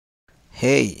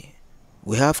Hey,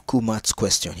 we have cool maths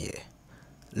question here.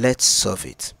 Let's solve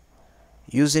it.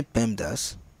 Using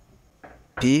PEMDAS,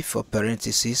 P for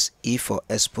parentheses, E for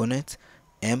exponent,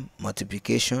 M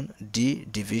multiplication, D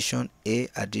division, A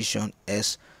addition,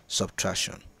 S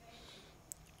subtraction.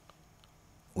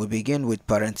 We begin with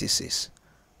parentheses.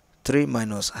 3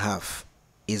 minus half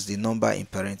is the number in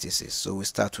parentheses, so we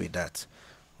start with that.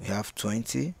 We have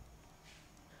 20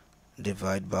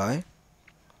 divided by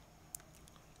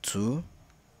 2.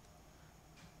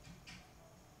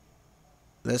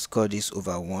 Let's call this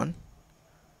over 1.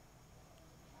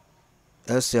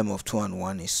 LCM of 2 and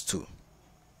 1 is 2.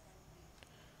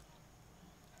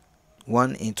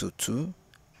 1 into 2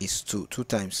 is 2. 2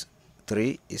 times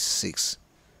 3 is 6.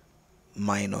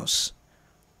 Minus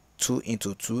 2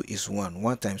 into 2 is 1.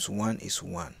 1 times 1 is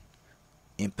 1.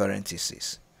 In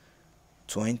parentheses.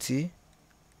 20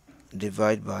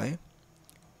 divided by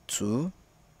 2.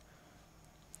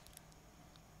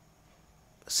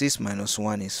 6 minus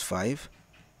 1 is 5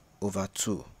 over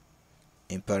 2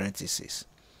 in parentheses.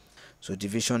 So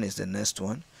division is the next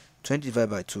one. 20 divided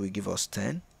by 2 will give us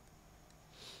 10.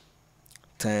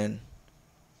 10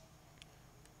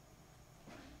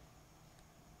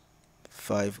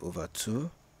 5 over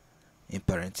 2 in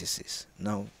parentheses.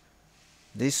 Now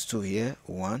this 2 here,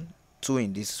 1, 2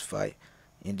 in this 5,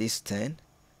 in this 10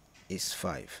 is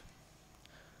 5.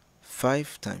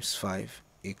 5 times 5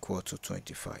 equal to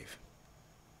 25.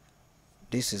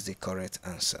 This is the correct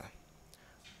answer.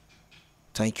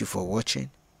 Thank you for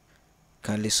watching.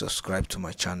 Kindly subscribe to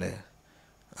my channel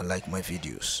and like my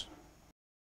videos.